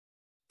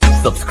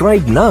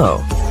Subscribe now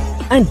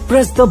and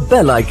press the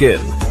bell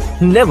icon.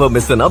 Never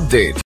miss an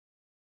update.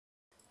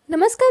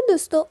 नमस्कार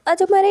दोस्तों,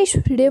 आज हमारे इस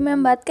वीडियो में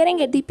हम बात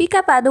करेंगे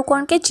दीपिका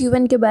पादुकोण के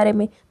जीवन के बारे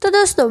में। तो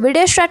दोस्तों,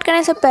 वीडियो स्टार्ट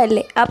करने से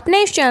पहले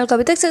आपने इस चैनल को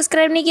अभी तक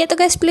सब्सक्राइब नहीं किया तो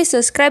गाइस प्लीज़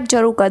सब्सक्राइब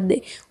जरूर कर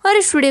दे और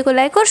इस वीडियो को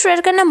लाइक और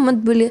शेयर करना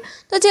मत भूलिए।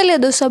 तो चलिए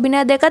दोस्तों,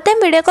 बिना देर करते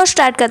हैं वीडियो को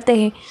स्टार्ट करते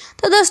हैं।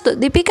 तो दोस्तों,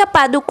 दीपिका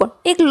पादुकोण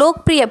एक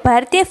लोकप्रिय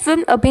भारतीय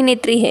फिल्म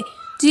अभिनेत्री है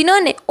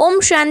जिन्होंने ओम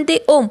शांति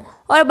ओम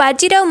और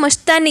बाजीराव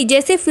मस्तानी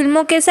जैसी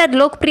फिल्मों के साथ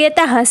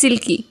लोकप्रियता हासिल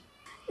की।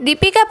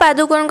 दीपिका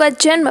पादुकोण का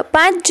जन्म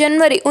 5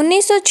 जनवरी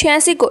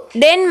 1986 को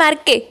डेनमार्क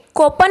के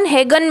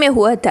कोपनहेगन में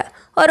हुआ था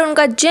और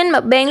उनका जन्म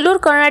बेंगलुरु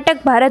कर्नाटक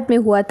भारत में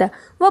हुआ था।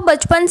 वह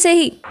बचपन से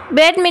ही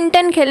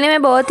बैडमिंटन खेलने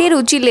में बहुत ही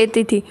रुचि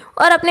लेती थी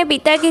और अपने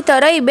पिता की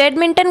तरह ही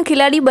बैडमिंटन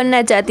खिलाड़ी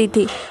बनना चाहती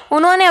थी।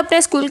 उन्होंने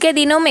अपने स्कूल के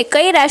दिनों में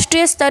कई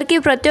राष्ट्रीय स्तर की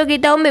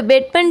प्रतियोगिताओं में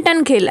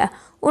बैडमिंटन खेला।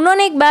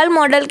 उन्होंने एक बाल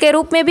मॉडल के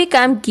रूप में भी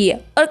काम किया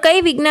और कई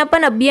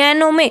विज्ञापन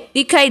अभियानों में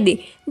दिखाई दी।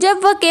 जब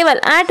वह केवल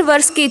 8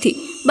 वर्ष की थी,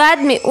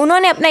 बाद में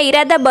उन्होंने अपना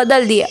इरादा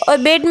बदल दिया और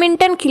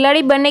बैडमिंटन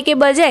खिलाड़ी बनने के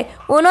बजाय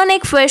उन्होंने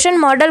एक फैशन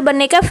मॉडल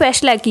बनने का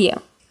फैसला किया।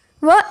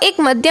 वह एक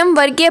मध्यम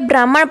वर्गीय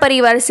ब्राह्मण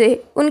परिवार से है।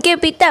 उनके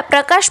पिता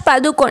प्रकाश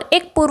पादुकोण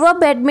एक पूर्व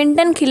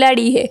बैडमिंटन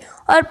खिलाड़ी है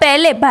और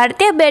पहले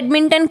भारतीय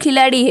बैडमिंटन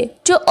खिलाड़ी है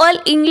जो ऑल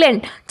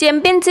इंग्लैंड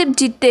चैंपियनशिप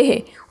जीतते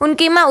हैं।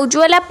 उनकी मां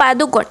उज्ज्वला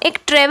पादुकोण एक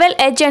ट्रैवल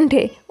एजेंट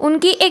है।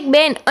 उनकी एक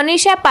बहन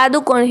अनिशा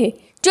पादुकोण है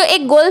जो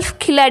एक गोल्फ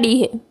खिलाड़ी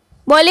है।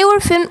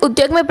 बॉलीवुड फिल्म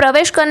उद्योग में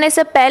प्रवेश करने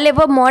से पहले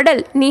वह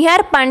मॉडल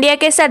निहार पांड्या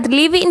के साथ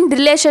लिव इन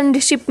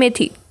रिलेशनशिप में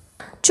थी।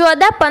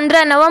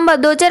 14-15 नवंबर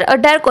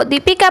 2018 को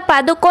दीपिका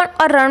पादुकोण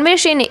और रणवीर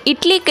सिंह ने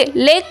इटली के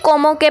लेक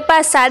कोमो के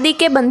पास शादी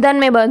के बंधन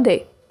में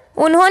बंधे।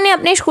 उन्होंने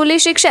अपनी स्कूली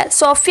शिक्षा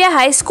सोफिया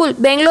हाई स्कूल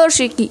बेंगलोर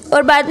सीखी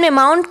और बाद में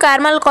माउंट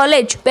कार्मल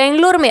कॉलेज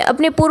बेंगलुरु में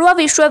अपनी पूर्व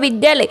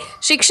विश्वविद्यालय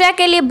शिक्षा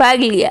के लिए भाग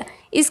लिया।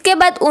 इसके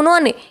बाद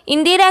उन्होंने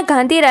इंदिरा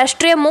गांधी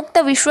राष्ट्रीय मुक्त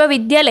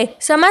विश्वविद्यालय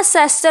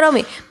समाजशास्त्र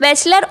में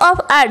बैचलर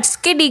ऑफ आर्ट्स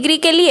की डिग्री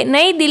के लिए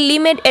नई दिल्ली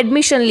में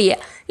एडमिशन लिया,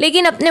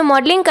 लेकिन अपने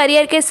मॉडलिंग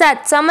करियर के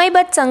साथ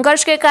समयबद्ध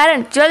संघर्ष के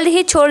कारण जल्द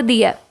ही छोड़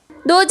दिया।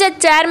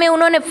 2004 में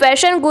उन्होंने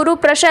फैशन गुरु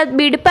प्रसाद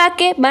बिडपा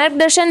के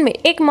मार्गदर्शन में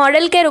एक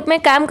मॉडल के रूप में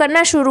काम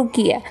करना शुरू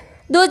किया।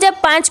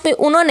 2005 में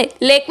उन्होंने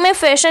लेक्मे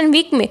फैशन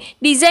वीक में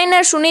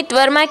डिजाइनर सुनीत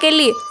वर्मा के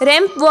लिए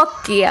रैंप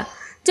वॉक किया।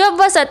 जब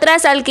वह 17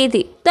 साल की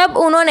थी तब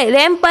उन्होंने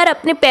रैंप पर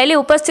अपनी पहली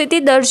उपस्थिति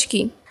दर्ज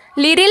की।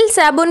 लिरिल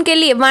साबुन के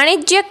लिए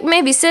वाणिज्यिक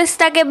में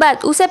विशेषता के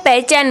बाद उसे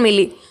पहचान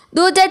मिली।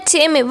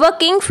 2006 में वह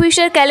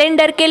किंगफिशर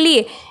कैलेंडर के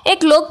लिए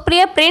एक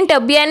लोकप्रिय प्रिंट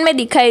अभियान में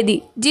दिखाई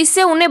दी,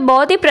 जिससे उन्हें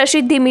बहुत ही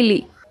प्रसिद्धि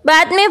मिली।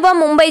 बाद में वह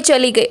मुंबई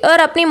चली गई और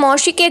अपनी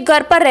मौसी के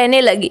घर पर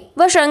रहने लगी।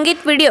 वह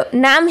संगीत वीडियो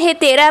नाम है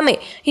तेरा में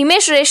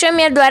हिमेश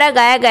रेशमिया द्वारा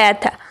गाया गया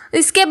था।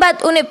 इसके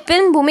बाद उन्हें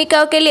फिल्म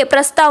भूमिकाओं के लिए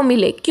प्रस्ताव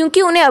मिले।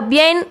 क्योंकि उन्हें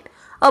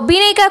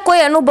अभिनय का कोई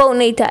अनुभव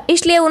नहीं था,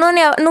 इसलिए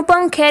उन्होंने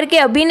अनुपम खेर के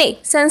अभिनय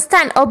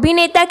संस्थान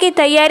अभिनेता की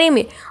तैयारी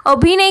में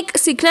अभिनय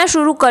सीखना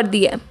शुरू कर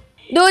दिया।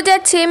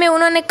 2006 में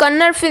उन्होंने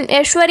कन्नड़ फिल्म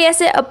ऐश्वर्या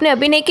से अपने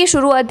अभिनय की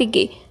शुरुआत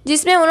की,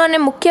 जिसमें उन्होंने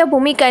मुख्य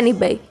भूमिका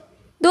निभाई।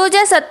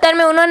 2017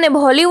 में उन्होंने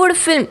Hollywood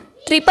film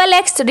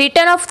XXX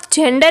return of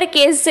gender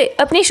case से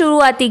अपनी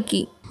शुरुआत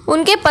की।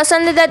 उनके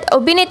पसंदीदा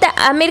अभिनेता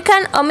आमिर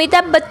खान,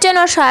 अमिताभ बच्चन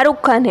और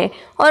शाहरुख खान हैं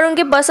और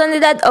उनके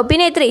पसंदीदा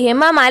अभिनेत्री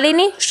हेमा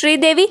मालिनी,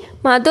 श्रीदेवी,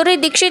 माधुरी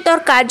दीक्षित और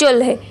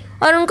काजोल है।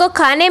 और उनको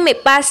खाने में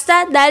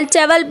पास्ता, दाल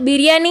चावल,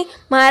 बिरयानी,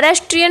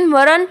 महाराष्ट्रियन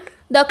वरण,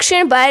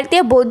 दक्षिण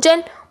भारतीय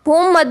भोजन,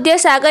 भूमध्य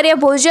सागरीय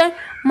भोजन,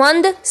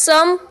 मंद,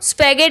 सम,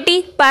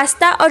 स्पैगेटी,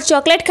 पास्ता और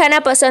चॉकलेट खाना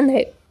पसंद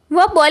है।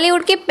 वह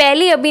बॉलीवुड की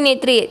पहली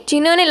अभिनेत्री है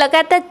जिन्होंने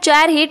लगातार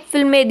 4 हिट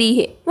फिल्में दी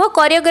है। वह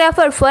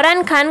कोरियोग्राफर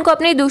फरहान खान को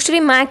अपनी दूसरी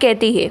मां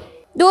कहती है।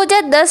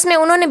 2010 में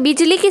उन्होंने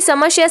बिजली की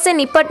समस्या से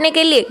निपटने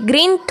के लिए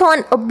ग्रीन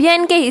थॉर्न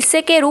अभियान के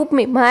हिस्से के रूप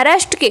में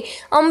महाराष्ट्र के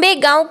अंबे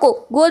गांव को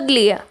गोद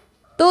लिया।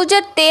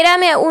 2013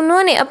 में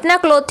उन्होंने अपना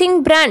clothing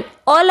brand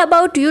all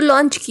about you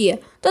launch किया।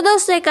 तो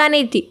दोस्तों, ये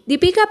कहानी थी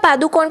दीपिका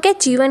पादुकोण के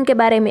जीवन के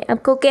बारे में।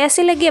 आपको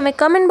कैसी लगी हमें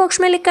कमेंट बॉक्स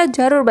में लिखकर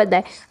जरूर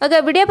बताएं।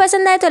 अगर वीडियो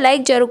पसंद आए तो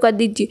लाइक जरूर कर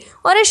दीजिए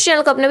और इस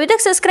चैनल को आपने अभी तक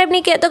सब्सक्राइब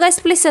नहीं किया तो गाइस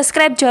प्लीज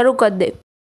सब्सक्राइब जरूर कर दे।